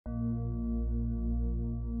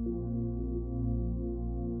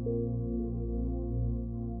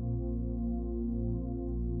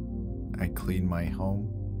I clean my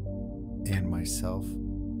home and myself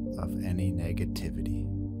of any negativity.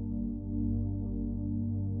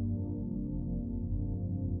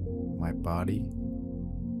 My body,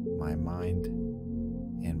 my mind,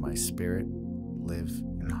 and my spirit live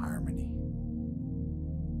in harmony.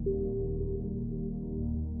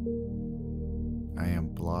 I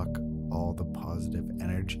unblock all the positive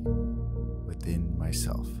energy within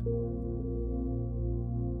myself.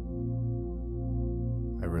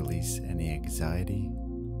 I release any anxiety,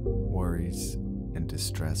 worries, and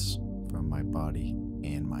distress from my body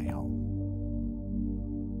and my home.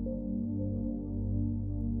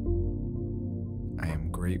 I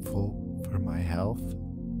am grateful for my health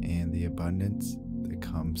and the abundance that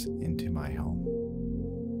comes into my home.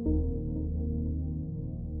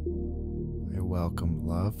 I welcome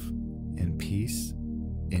love and peace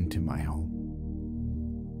into my home.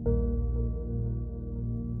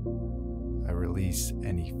 I release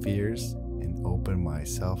any fears and open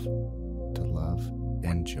myself to love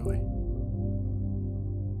and joy.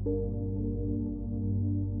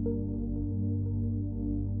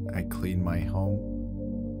 I clean my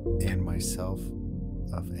home and myself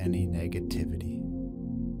of any negativity.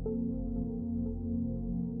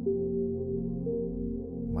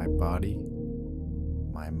 My body,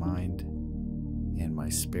 my mind, and my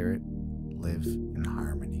spirit live in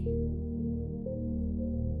harmony.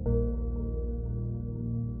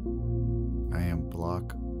 I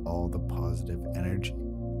unblock all the positive energy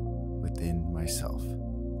within myself.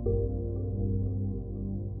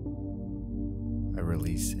 I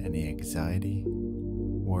release any anxiety,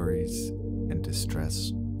 worries, and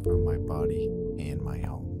distress from my body and my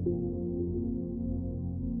home.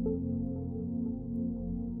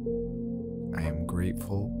 I am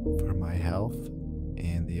grateful for my health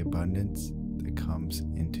and the abundance that comes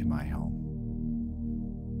into my home.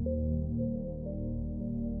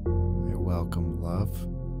 I welcome love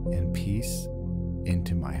and peace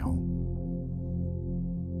into my home.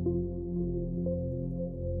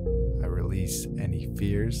 I release any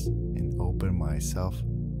fears and open myself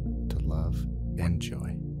to love and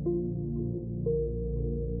joy.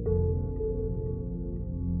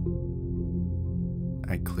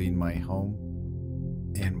 I clean my home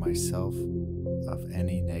and myself of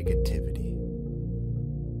any negativity.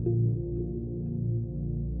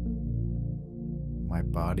 My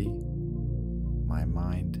body, my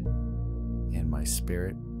mind, and my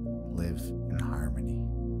spirit live in harmony.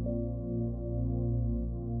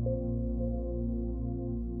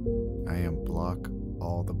 I unblock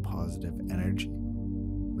all the positive energy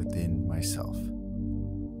within myself.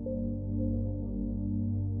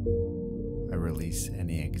 I release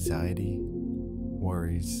any anxiety,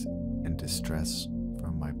 worries, and distress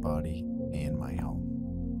from my body and my home.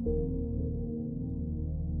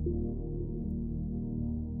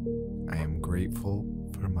 I am grateful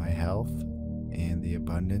for my health and the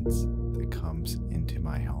abundance that comes into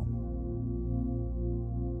my home.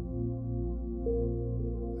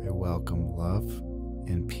 I welcome love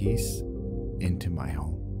and peace into my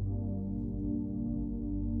home.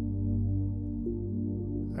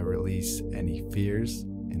 I release any fears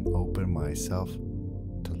and open myself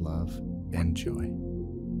to love and joy.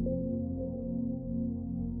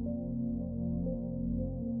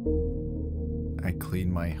 I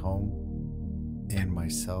clean my home and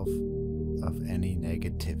myself of any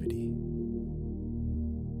negativity.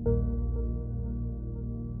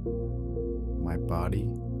 My body,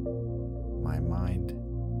 my mind,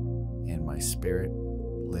 and my spirit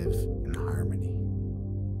live in harmony.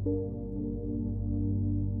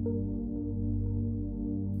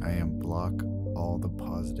 I unblock all the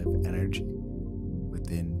positive energy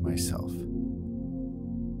within myself.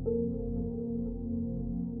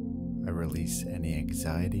 I release any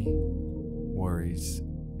anxiety, worries,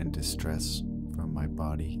 and distress from my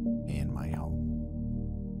body and my home.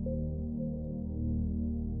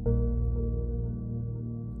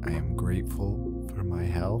 I am grateful for my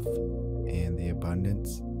health and the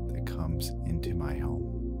abundance that comes into my home.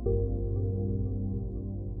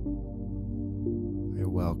 I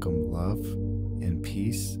welcome love and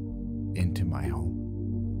peace into my home.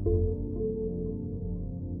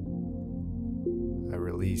 I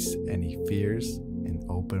release any fears and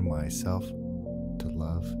open myself to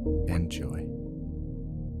love and joy.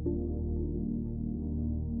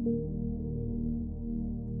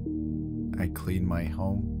 I clean my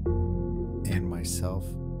home and myself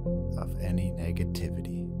of any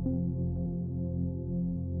negativity.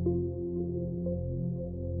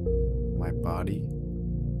 My body,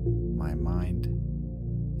 my mind,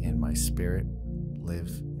 and my spirit live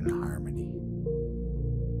in harmony.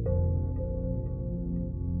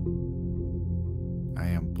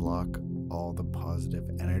 I unblock all the positive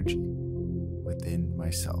energy within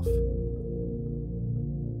myself.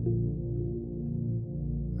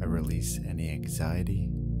 I release any anxiety,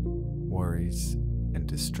 worries, and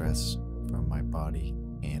distress from my body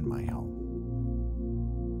and my home.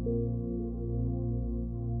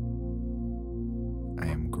 I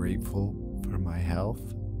am grateful for my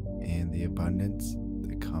health and the abundance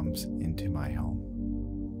that comes into my home.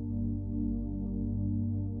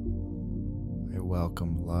 I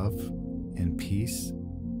welcome love and peace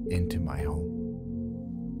into my home.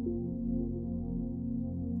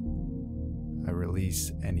 I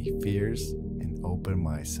release any fears and open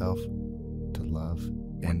myself to love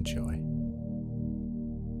and joy.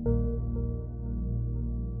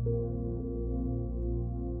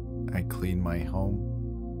 I clean my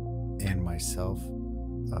home and myself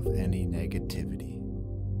of any negativity.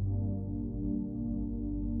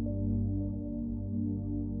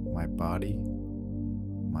 My body,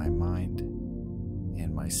 my mind,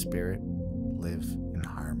 and my spirit live in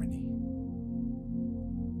harmony.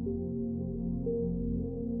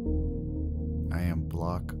 I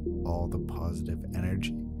unblock all the positive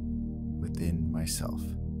energy within myself.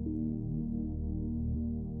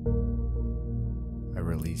 I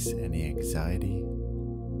release any anxiety,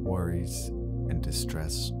 worries, and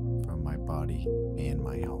distress from my body and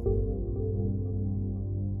my home.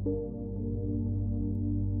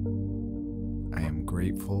 I am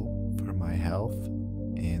grateful for my health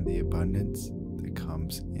and the abundance that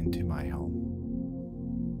comes into my home.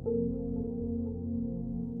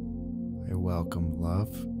 I welcome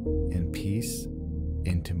love and peace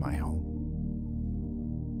into my home.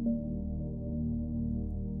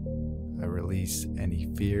 I release any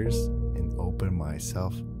fears and open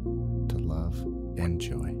myself to love and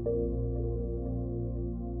joy.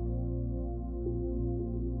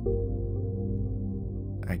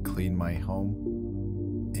 I clean my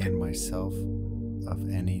home and myself of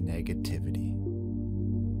any negativity.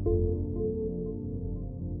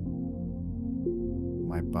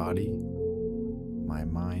 My body, my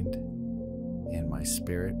mind, and my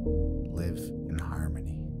spirit live in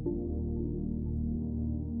harmony.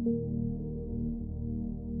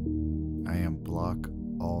 I unblock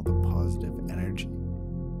all the positive energy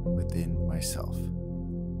within myself.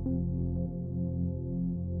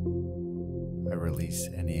 I release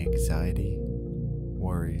any anxiety,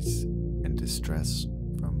 worries, and distress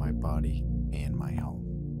from my body and my home.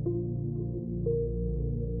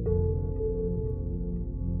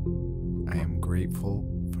 I am grateful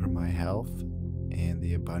for my health and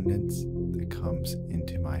the abundance that comes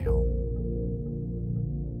into my home.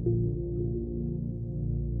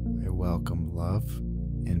 I welcome love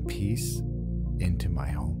and peace into my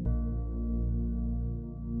home.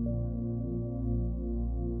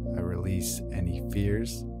 I release any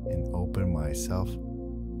fears and open myself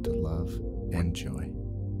to love and joy.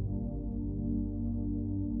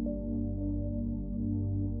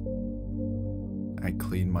 I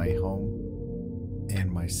clean my home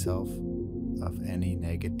and myself of any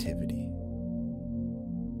negativity.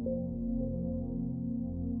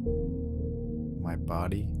 My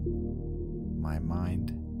body, my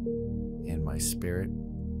mind, and my spirit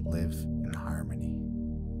live in harmony.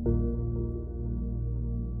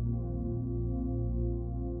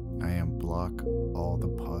 I unblock all the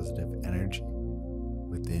positive energy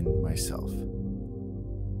within myself.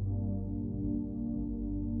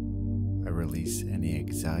 I release any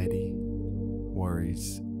anxiety,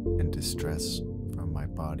 worries, and distress from my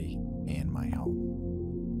body and my home.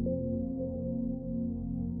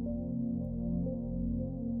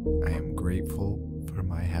 I am grateful for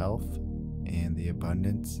my health and the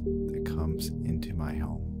abundance that comes into my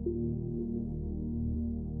home.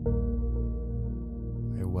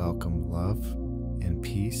 I welcome love and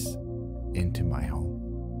peace into my home.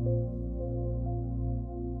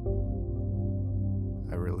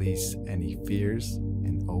 I release any fears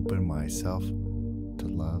and open myself to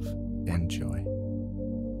love and joy.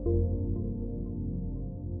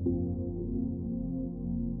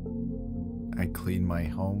 I clean my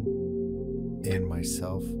home and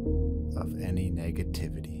myself of any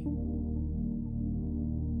negativity.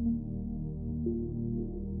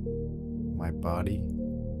 My body,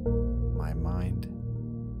 my mind,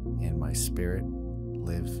 and my spirit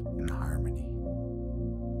live in harmony.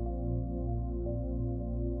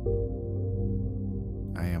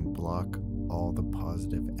 I unblock all the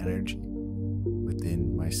positive energy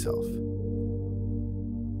within myself.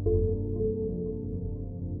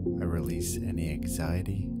 I release any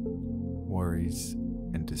anxiety, worries,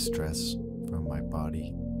 and distress from my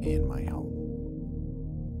body and my home.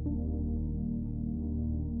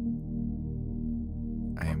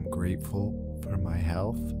 I am grateful for my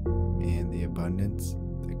health and the abundance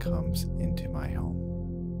that comes into my home.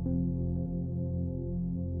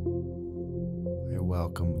 I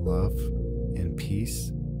welcome love and peace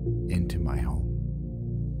into my home.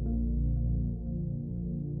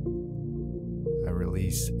 I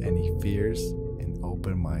release any fears and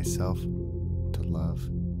open myself to love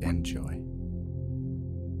and joy.